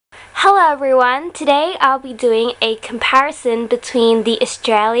Hello everyone, today I'll be doing a comparison between the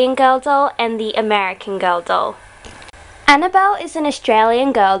Australian Girl doll and the American Girl doll. Annabelle is an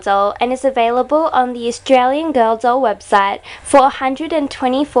Australian Girl doll and is available on the Australian Girl doll website for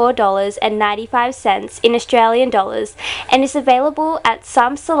 $124.95 in Australian dollars and is available at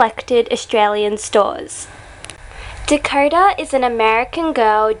some selected Australian stores. Dakota is an American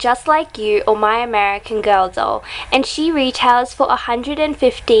Girl just like you or My American Girl doll, and she retails for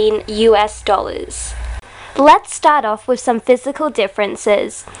 $115 US. Let's start off with some physical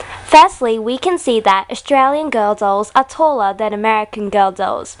differences. Firstly, we can see that Australian Girl dolls are taller than American Girl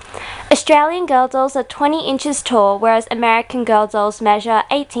dolls. Australian Girl dolls are 20 inches tall, whereas American Girl dolls measure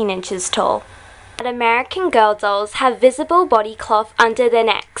 18 inches tall. American Girl dolls have visible body cloth under their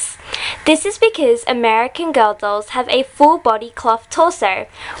necks. This is because American Girl dolls have a full body cloth torso,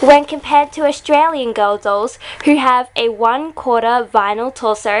 when compared to Australian Girl dolls who have a 1/4 vinyl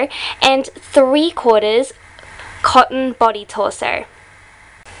torso and 3/4 cotton body torso.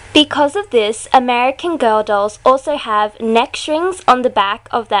 Because of this, American Girl dolls also have neck strings on the back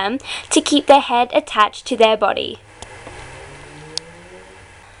of them to keep their head attached to their body.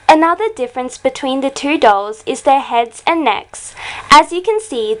 Another difference between the two dolls is their heads and necks. As you can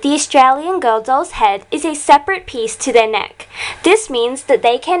see, the Australian Girl doll's head is a separate piece to their neck. This means that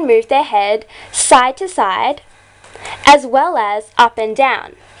they can move their head side to side, as well as up and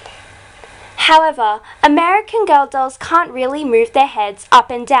down. However, American Girl dolls can't really move their heads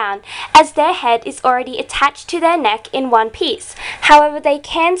up and down, as their head is already attached to their neck in one piece. However, they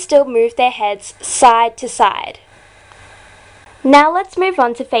can still move their heads side to side. Now let's move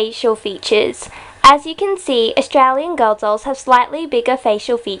on to facial features. As you can see, Australian Girl dolls have slightly bigger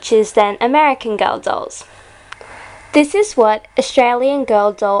facial features than American Girl dolls. This is what Australian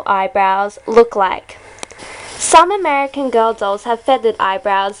Girl doll eyebrows look like. Some American Girl dolls have feathered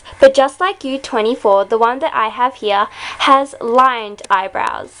eyebrows, but just like U24, the one that I have here has lined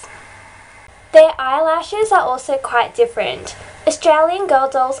eyebrows. Their eyelashes are also quite different. Australian Girl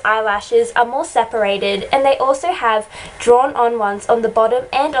dolls' eyelashes are more separated, and they also have drawn-on ones on the bottom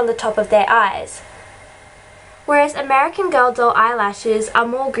and on the top of their eyes. Whereas American Girl doll eyelashes are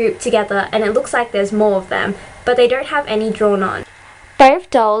more grouped together and it looks like there's more of them, but they don't have any drawn on.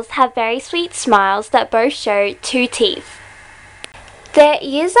 Both dolls have very sweet smiles that both show 2 teeth. Their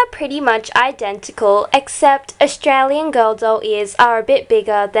ears are pretty much identical, except Australian Girl doll ears are a bit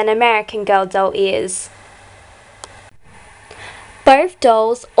bigger than American Girl doll ears. Both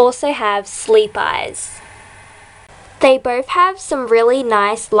dolls also have sleep eyes. They both have some really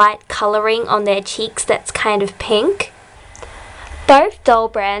nice light colouring on their cheeks that's kind of pink. Both doll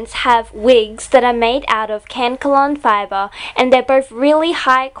brands have wigs that are made out of Cancalon fibre, and they're both really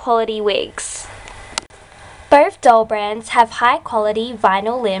high quality wigs. Both doll brands have high quality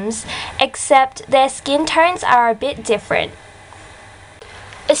vinyl limbs, except their skin tones are a bit different.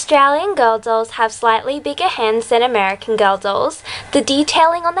 Australian Girl dolls have slightly bigger hands than American Girl dolls. The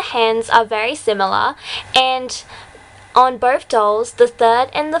detailing on the hands are very similar, and on both dolls, the 3rd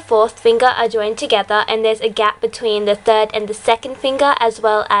and the 4th finger are joined together, and there's a gap between the 3rd and the 2nd finger, as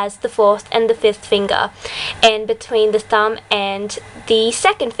well as the 4th and the 5th finger, and between the thumb and the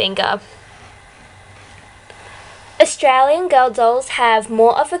 2nd finger. Australian Girl dolls have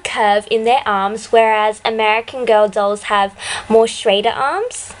more of a curve in their arms, whereas American Girl dolls have more straighter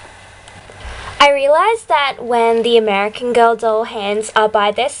arms. I realized that when the American Girl doll hands are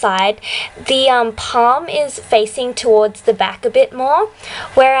by their side, the palm is facing towards the back a bit more,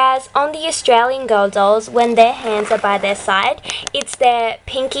 whereas on the Australian Girl dolls, when their hands are by their side, it's their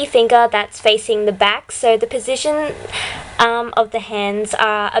pinky finger that's facing the back, so the position of the hands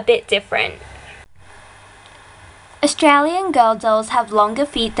are a bit different. Australian Girl dolls have longer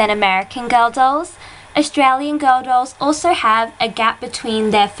feet than American Girl dolls. Australian Girl dolls also have a gap between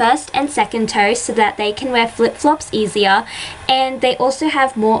their 1st and 2nd toes so that they can wear flip-flops easier, and they also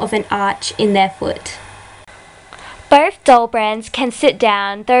have more of an arch in their foot. Both doll brands can sit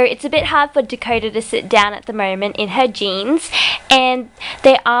down, though it's a bit hard for Dakota to sit down at the moment in her jeans, and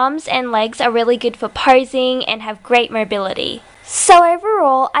their arms and legs are really good for posing and have great mobility. So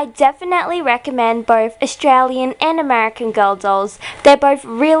overall, I definitely recommend both Australian and American Girl dolls. They're both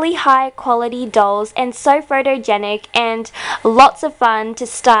really high quality dolls and so photogenic and lots of fun to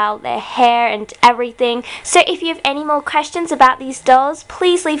style their hair and everything. So if you have any more questions about these dolls,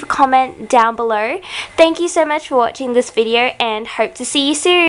 please leave a comment down below. Thank you so much for watching this video and hope to see you soon.